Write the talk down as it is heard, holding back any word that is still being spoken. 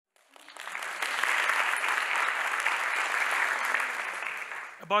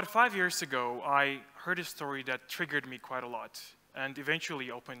About 5 years ago, I heard a story that triggered me quite a lot and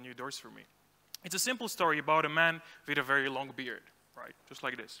eventually opened new doors for me. It's a simple story about a man with a very long beard, right? Just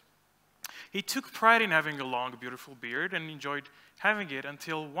like this. He took pride in having a long, beautiful beard and enjoyed having it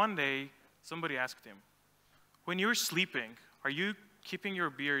until one day somebody asked him, "When you're sleeping, are you keeping your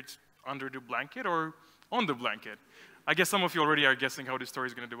beard under the blanket or on the blanket?" I guess some of you already are guessing how this story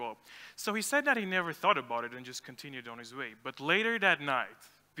is going to develop. So he said that he never thought about it and just continued on his way. But later that night,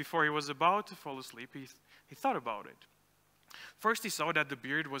 before he was about to fall asleep, he thought about it. First, he saw that the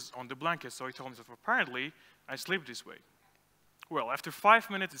beard was on the blanket, so he told himself, apparently, I sleep this way. Well, after 5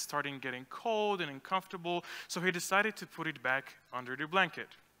 minutes, it started getting cold and uncomfortable, so he decided to put it back under the blanket.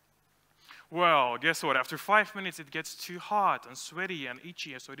 Well, guess what? After 5 minutes, it gets too hot and sweaty and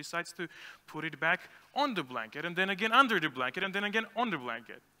itchy, so he decides to put it back on the blanket, and then again under the blanket, and then again on the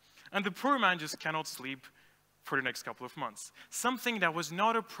blanket. And the poor man just cannot sleep for the next couple of months. Something that was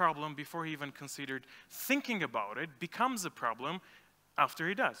not a problem before he even considered thinking about it becomes a problem after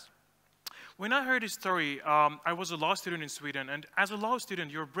he does. When I heard his story, I was a law student in Sweden, and as a law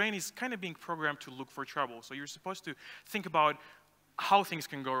student, your brain is kind of being programmed to look for trouble. So you're supposed to think about how things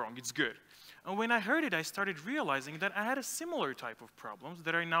can go wrong. It's good. And when I heard it, I started realizing that I had a similar type of problems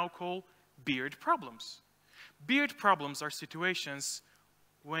that I now call beard problems. Beard problems are situations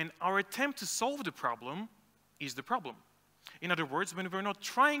when our attempt to solve the problem is the problem. In other words, when we're not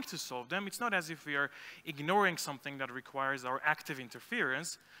trying to solve them, it's not as if we are ignoring something that requires our active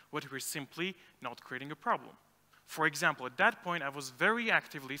interference, but we're simply not creating a problem. For example, at that point, I was very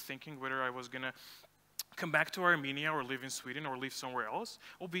actively thinking whether I was going to come back to Armenia or live in Sweden or live somewhere else.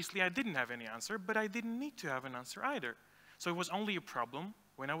 Obviously, I didn't have any answer, but I didn't need to have an answer either. So it was only a problem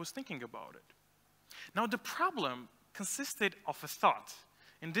when I was thinking about it. Now, the problem consisted of a thought.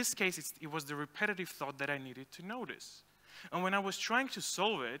 In this case, it was the repetitive thought that I needed to notice. And when I was trying to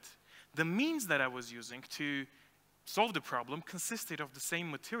solve it, the means that I was using to solve the problem consisted of the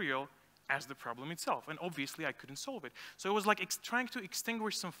same material as the problem itself. And obviously, I couldn't solve it. So it was like trying to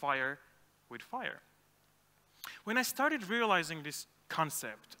extinguish some fire with fire. When I started realizing this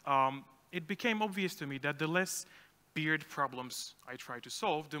concept, it became obvious to me that the less beard problems I try to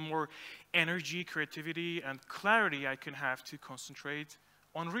solve, the more energy, creativity, and clarity I can have to concentrate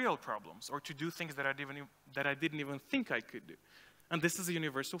on real problems or to do things that I didn't even think I could do. And this is a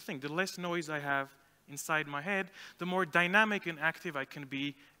universal thing. The less noise I have inside my head, the more dynamic and active I can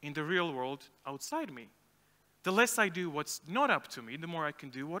be in the real world outside me. The less I do what's not up to me, the more I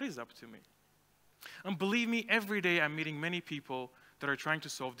can do what is up to me. And believe me, every day I'm meeting many people that are trying to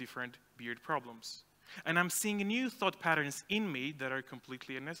solve different beard problems. And I'm seeing new thought patterns in me that are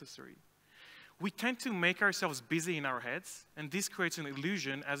completely unnecessary. We tend to make ourselves busy in our heads, and this creates an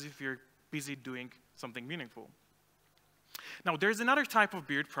illusion as if we're busy doing something meaningful. Now, there's another type of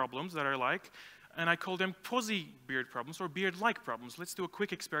beard problems that I like, and I call them posy beard problems or beard-like problems. Let's do a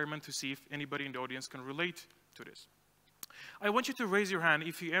quick experiment to see if anybody in the audience can relate to this. I want you to raise your hand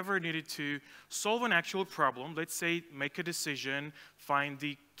if you ever needed to solve an actual problem. Let's say make a decision, find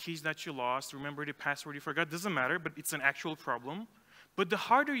the keys that you lost, remember the password you forgot. Doesn't matter, but it's an actual problem. But the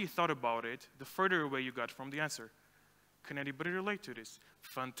harder you thought about it, the further away you got from the answer. Can anybody relate to this?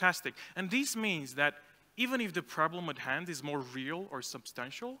 Fantastic. And this means that even if the problem at hand is more real or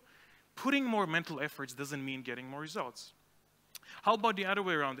substantial, putting more mental efforts doesn't mean getting more results. How about the other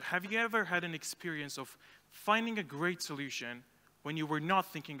way around? Have you ever had an experience of finding a great solution when you were not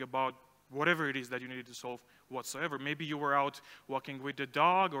thinking about whatever it is that you needed to solve whatsoever? Maybe you were out walking with the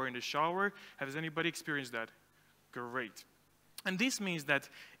dog or in the shower. Has anybody experienced that? Great. And this means that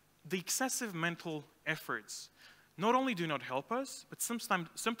the excessive mental efforts not only do not help us, but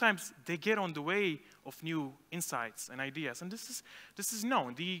sometimes they get on the way of new insights and ideas. And this is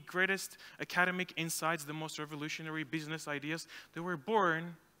known. The greatest academic insights, the most revolutionary business ideas, they were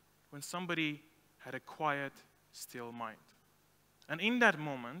born when somebody had a quiet, still mind. And in that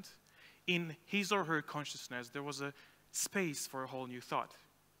moment, in his or her consciousness, there was a space for a whole new thought.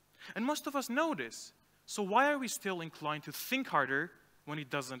 And most of us know this. So why are we still inclined to think harder when it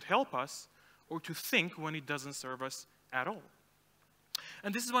doesn't help us, or to think when it doesn't serve us at all?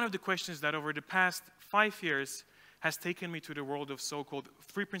 And this is one of the questions that over the past 5 years has taken me to the world of so-called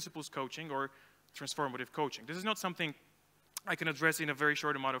 3 principles coaching or transformative coaching. This is not something I can address in a very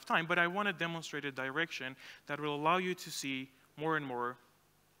short amount of time, but I want to demonstrate a direction that will allow you to see more and more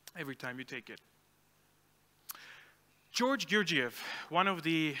every time you take it. George Gurdjieff, one of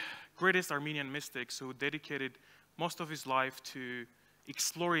the greatest Armenian mystics who dedicated most of his life to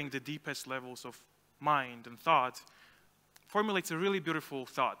exploring the deepest levels of mind and thought, formulates a really beautiful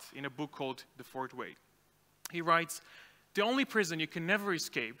thought in a book called The Fourth Way. He writes, The only prison you can never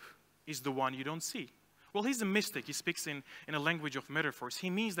escape is the one you don't see. Well, he's a mystic. He speaks in a language of metaphors. He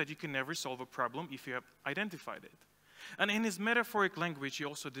means that you can never solve a problem if you have identified it. And in his metaphoric language, he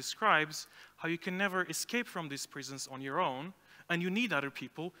also describes how you can never escape from these prisons on your own, and you need other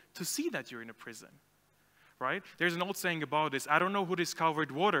people to see that you're in a prison, right? There's an old saying about this: I don't know who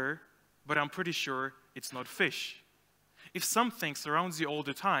discovered water, but I'm pretty sure it's not fish. If something surrounds you all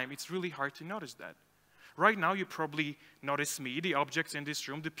the time, it's really hard to notice that. Right now, you probably notice me, the objects in this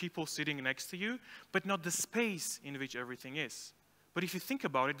room, the people sitting next to you, but not the space in which everything is. But if you think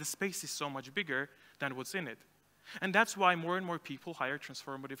about it, the space is so much bigger than what's in it. And that's why more and more people hire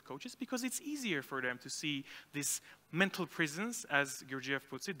transformative coaches, because it's easier for them to see these mental prisons, as Gurdjieff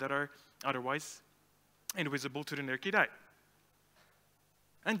puts it, that are otherwise invisible to the naked eye.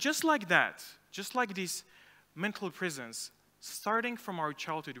 And just like that, just like these mental prisons, starting from our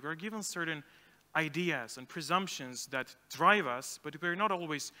childhood, we are given certain ideas and presumptions that drive us, but we're not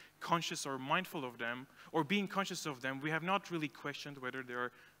always conscious or mindful of them, or being conscious of them, we have not really questioned whether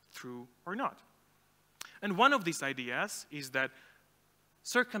they're true or not. And one of these ideas is that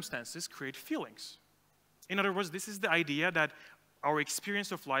circumstances create feelings. In other words, this is the idea that our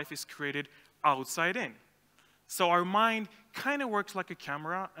experience of life is created outside in. So our mind kind of works like a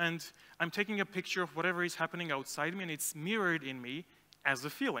camera, and I'm taking a picture of whatever is happening outside me, and it's mirrored in me as a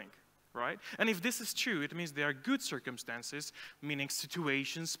feeling, right? And if this is true, it means there are good circumstances, meaning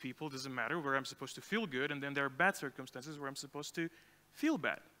situations, people, doesn't matter, where I'm supposed to feel good, and then there are bad circumstances where I'm supposed to feel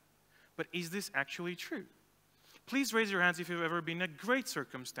bad. But is this actually true? Please raise your hands if you've ever been in a great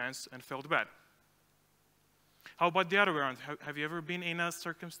circumstance and felt bad. How about the other way around? Have you ever been in a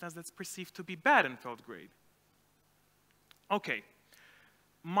circumstance that's perceived to be bad and felt great? Okay.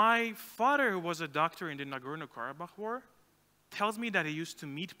 My father, who was a doctor in the Nagorno-Karabakh war, tells me that he used to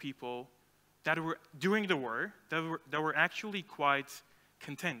meet people that were, during the war, that were actually quite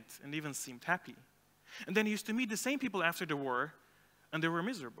content and even seemed happy. And then he used to meet the same people after the war, and they were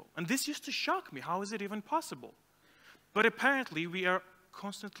miserable. And this used to shock me. How is it even possible? But apparently, we are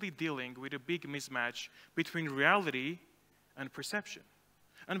constantly dealing with a big mismatch between reality and perception.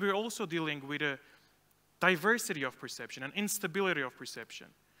 And we're also dealing with a diversity of perception, an instability of perception.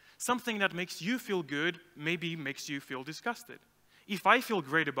 Something that makes you feel good maybe makes you feel disgusted. If I feel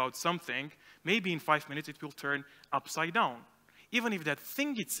great about something, maybe in 5 minutes it will turn upside down, even if that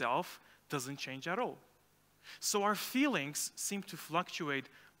thing itself doesn't change at all. So our feelings seem to fluctuate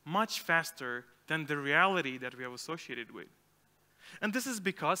much faster than the reality that we have associated with. And this is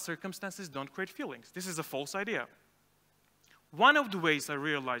because circumstances don't create feelings. This is a false idea. One of the ways I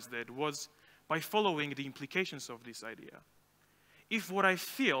realized that was by following the implications of this idea. If what I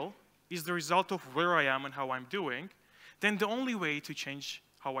feel is the result of where I am and how I'm doing, then the only way to change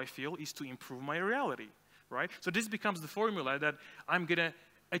how I feel is to improve my reality, right? So this becomes the formula that I'm going to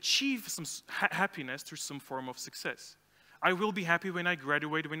achieve some happiness through some form of success. I will be happy when I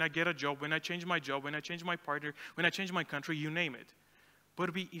graduate, when I get a job, when I change my job, when I change my partner, when I change my country, you name it.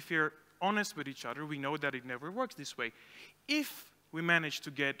 But if we're honest with each other, we know that it never works this way. If we manage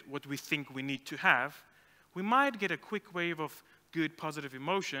to get what we think we need to have, we might get a quick wave of good, positive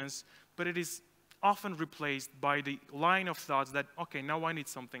emotions, but it is often replaced by the line of thoughts that, okay, now I need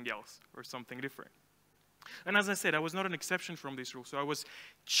something else or something different. And as I said, I was not an exception from this rule, so I was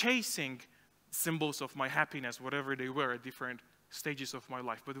chasing symbols of my happiness, whatever they were, at different stages of my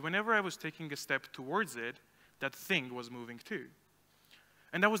life. But whenever I was taking a step towards it, that thing was moving too.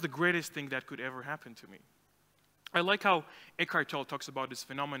 And that was the greatest thing that could ever happen to me. I like how Eckhart Tolle talks about this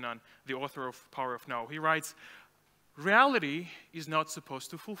phenomenon, the author of Power of Now. He writes, reality is not supposed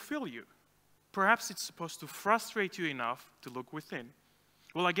to fulfill you. Perhaps it's supposed to frustrate you enough to look within.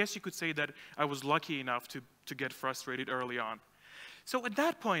 Well, I guess you could say that I was lucky enough to get frustrated early on. So at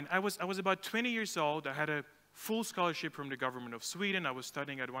that point, I was about 20 years old. I had a full scholarship from the government of Sweden. I was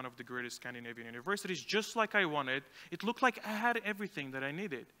studying at one of the greatest Scandinavian universities, just like I wanted. It looked like I had everything that I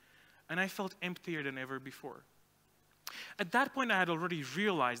needed. And I felt emptier than ever before. At that point, I had already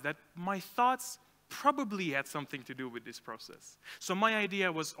realized that my thoughts probably had something to do with this process. So my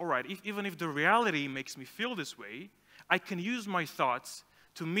idea was, all right, even if the reality makes me feel this way, I can use my thoughts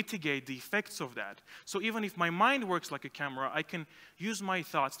to mitigate the effects of that. So even if my mind works like a camera, I can use my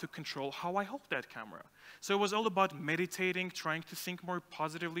thoughts to control how I hold that camera. So it was all about meditating, trying to think more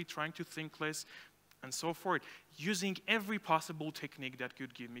positively, trying to think less, and so forth, using every possible technique that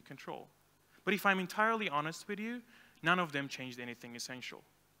could give me control. But if I'm entirely honest with you, none of them changed anything essential.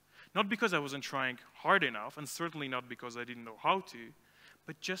 Not because I wasn't trying hard enough, and certainly not because I didn't know how to,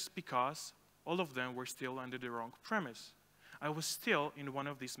 but just because all of them were still under the wrong premise. I was still in one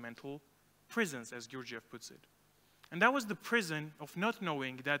of these mental prisons, as Gurdjieff puts it. And that was the prison of not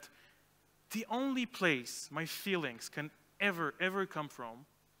knowing that the only place my feelings can ever come from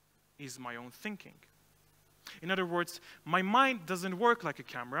is my own thinking. In other words, my mind doesn't work like a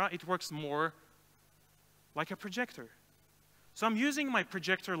camera, it works more like a projector. So I'm using my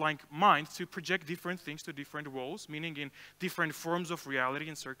projector-like mind to project different things to different walls, meaning in different forms of reality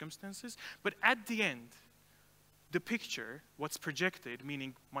and circumstances. But at the end, the picture, what's projected,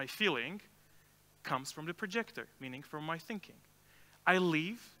 meaning my feeling, comes from the projector, meaning from my thinking. I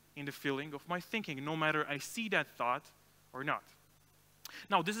live in the feeling of my thinking, no matter I see that thought or not.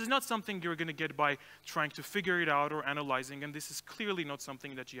 Now, this is not something you're going to get by trying to figure it out or analyzing, and this is clearly not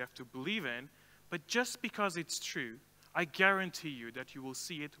something that you have to believe in, but just because it's true, I guarantee you that you will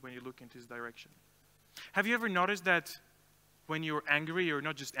see it when you look into this direction. Have you ever noticed that when you're angry, you're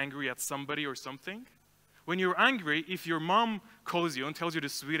not just angry at somebody or something? When you're angry, if your mom calls you and tells you the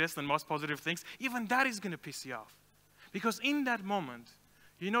sweetest and most positive things, even that is going to piss you off. Because in that moment,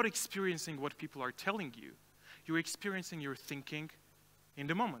 you're not experiencing what people are telling you. You're experiencing your thinking in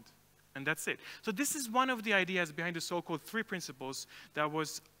the moment. And that's it. So this is one of the ideas behind the so-called 3 principles that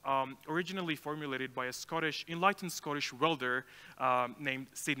was originally formulated by a enlightened Scottish welder named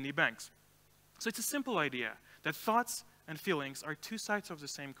Sydney Banks. So it's a simple idea that thoughts and feelings are 2 sides of the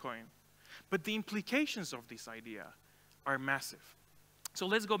same coin. But the implications of this idea are massive. So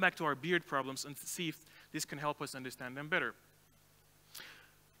let's go back to our beard problems and see if this can help us understand them better.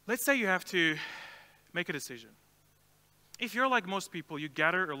 Let's say you have to make a decision. If you're like most people, you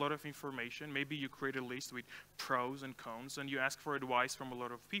gather a lot of information. Maybe you create a list with pros and cons, and you ask for advice from a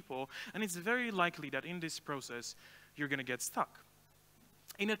lot of people. And it's very likely that in this process, you're going to get stuck.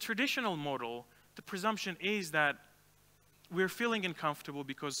 In a traditional model, the presumption is that we're feeling uncomfortable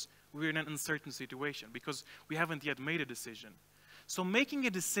because we're in an uncertain situation, because we haven't yet made a decision. So making a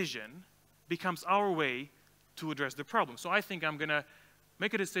decision becomes our way to address the problem. So I think I'm going to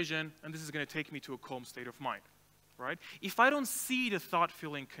make a decision, and this is going to take me to a calm state of mind. Right? If I don't see the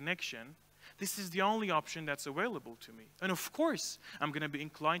thought-feeling connection, this is the only option that's available to me. And of course, I'm going to be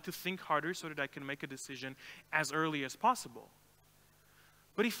inclined to think harder so that I can make a decision as early as possible.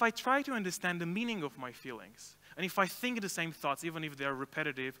 But if I try to understand the meaning of my feelings, and if I think the same thoughts, even if they're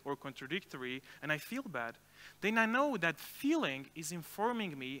repetitive or contradictory, and I feel bad, then I know that feeling is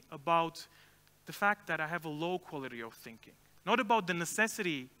informing me about the fact that I have a low quality of thinking. Not about the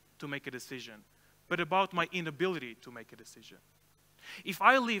necessity to make a decision, but about my inability to make a decision. If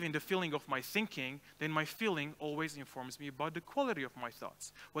I live in the feeling of my thinking, then my feeling always informs me about the quality of my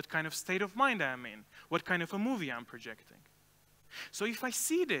thoughts, what kind of state of mind I'm in, what kind of a movie I'm projecting. So if I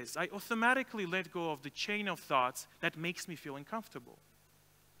see this, I automatically let go of the chain of thoughts that makes me feel uncomfortable.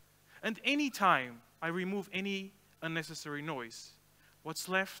 And anytime I remove any unnecessary noise, what's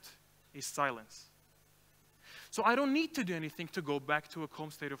left is silence. So I don't need to do anything to go back to a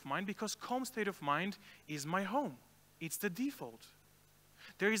calm state of mind, because calm state of mind is my home. It's the default.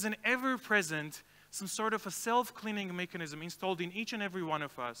 There is an ever-present, some sort of a self-cleaning mechanism installed in each and every one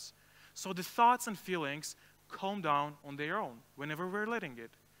of us, so the thoughts and feelings calm down on their own whenever we're letting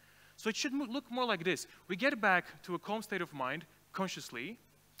it. So it should look more like this. We get back to a calm state of mind consciously,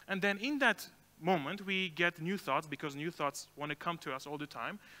 and then in that moment we get new thoughts, because new thoughts want to come to us all the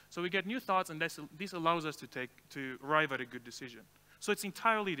time. So we get new thoughts, and this allows us to arrive at a good decision. So it's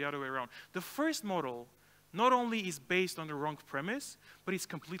entirely the other way around. The first model not only is based on the wrong premise, but it's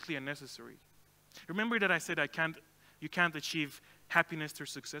completely unnecessary. Remember that I said you can't achieve happiness through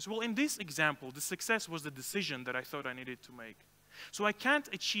success? Well, in this example, the success was the decision that I thought I needed to make. So I can't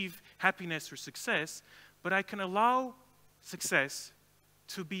achieve happiness through success, but I can allow success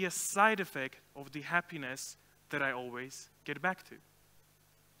to be a side effect of the happiness that I always get back to.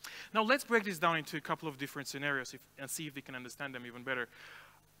 Now let's break this down into a couple of different scenarios and see if we can understand them even better.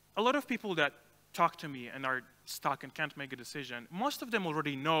 A lot of people that talk to me and are stuck and can't make a decision, most of them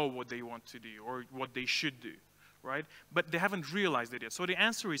already know what they want to do or what they should do, right? But they haven't realized it yet. So the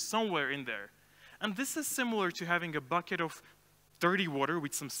answer is somewhere in there. And this is similar to having a bucket of dirty water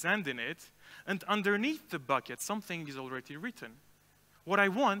with some sand in it, and underneath the bucket something is already written. What I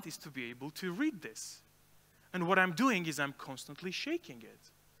want is to be able to read this. And what I'm doing is I'm constantly shaking it.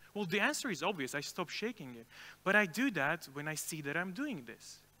 Well, the answer is obvious. I stop shaking it. But I do that when I see that I'm doing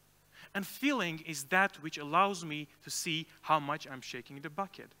this. And feeling is that which allows me to see how much I'm shaking the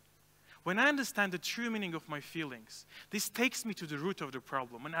bucket. When I understand the true meaning of my feelings, this takes me to the root of the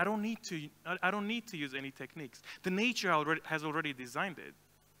problem. And I don't need to use any techniques. The nature has already designed it.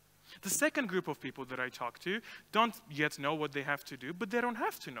 The second group of people that I talk to don't yet know what they have to do, but they don't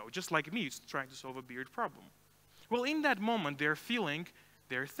have to know, just like me trying to solve a beard problem. Well, in that moment, they're feeling,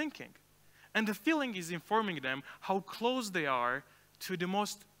 they're thinking. And the feeling is informing them how close they are to the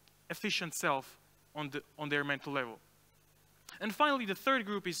most efficient self on their mental level. And finally, the third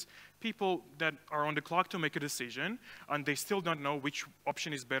group is people that are on the clock to make a decision, and they still don't know which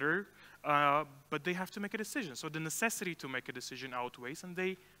option is better, but they have to make a decision. So the necessity to make a decision outweighs, and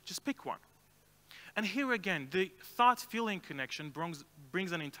they just pick one. And here again, the thought-feeling connection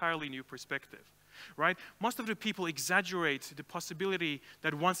brings an entirely new perspective, right? Most of the people exaggerate the possibility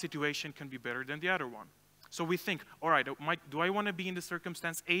that one situation can be better than the other one. So we think, all right, do I want to be in the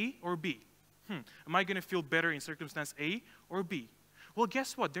circumstance A or B? Am I going to feel better in circumstance A or B? Well,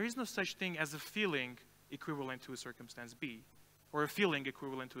 guess what? There is no such thing as a feeling equivalent to a circumstance B, or a feeling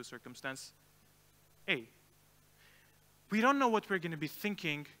equivalent to a circumstance A. We don't know what we're going to be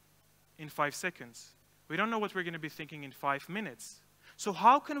thinking in 5 seconds. We don't know what we're going to be thinking in 5 minutes. So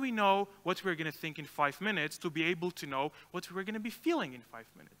how can we know what we're going to think in 5 minutes to be able to know what we're going to be feeling in 5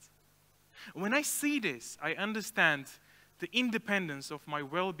 minutes? When I see this, I understand the independence of my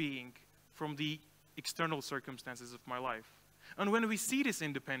well-being from the external circumstances of my life. And when we see this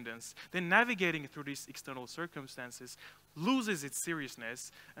independence, then navigating through these external circumstances loses its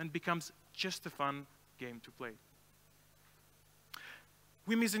seriousness and becomes just a fun game to play.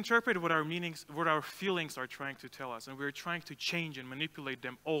 We misinterpret what our feelings are trying to tell us, and we're trying to change and manipulate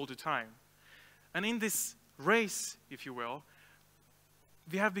them all the time. And in this race, if you will,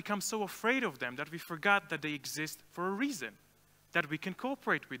 we have become so afraid of them that we forgot that they exist for a reason, that we can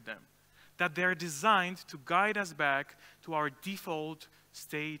cooperate with them, that they're designed to guide us back to our default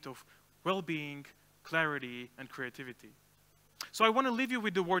state of well-being, clarity, and creativity. So I want to leave you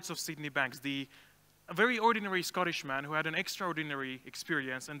with the words of Sydney Banks, a very ordinary Scottish man who had an extraordinary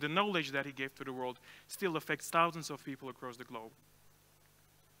experience, and the knowledge that he gave to the world still affects thousands of people across the globe.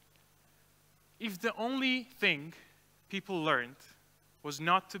 If the only thing people learned was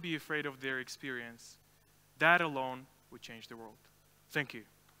not to be afraid of their experience, that alone would change the world. Thank you.